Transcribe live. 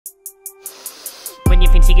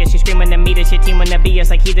can see us, you scream when the meet us. Your team when the be us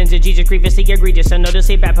like heathens and Jesus grievously egregious. So no to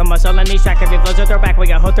say bad, put my soul on these track. Every flows will throw back, we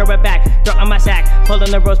got hoe, throw it back. Throw on my sack, pull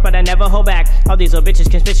on the ropes, but I never hold back. All these little bitches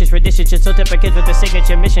conspicuous for dishes, just so typical kids with the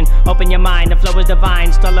signature mission. Open your mind, the flow is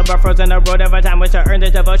divine. Stole a buffers on the road over time, was to earn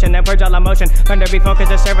this devotion and purge all emotion. Learn to be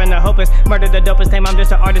focused and serving the hopeless. Murder the dopest, claim I'm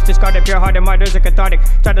just an artist. Discarded, pure hearted, martyrs are cathartic.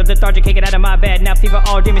 Started lethargic, kick it out of my bed. Now fever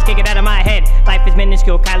all dreamers, kick it out of my head. Life is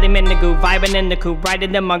minuscule, Kylie Minigu, vibing in the coupe,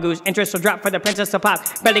 riding the mongoose. Interest will drop for the princess to pop.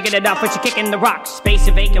 Barely get it off, but she kicking the rocks. Space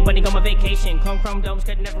is vacant, when he go on vacation. Chrome domes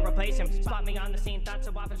could never replace him. Spot me on the scene, thoughts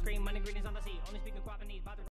so often scream. Money greetings on the sea. Only speaking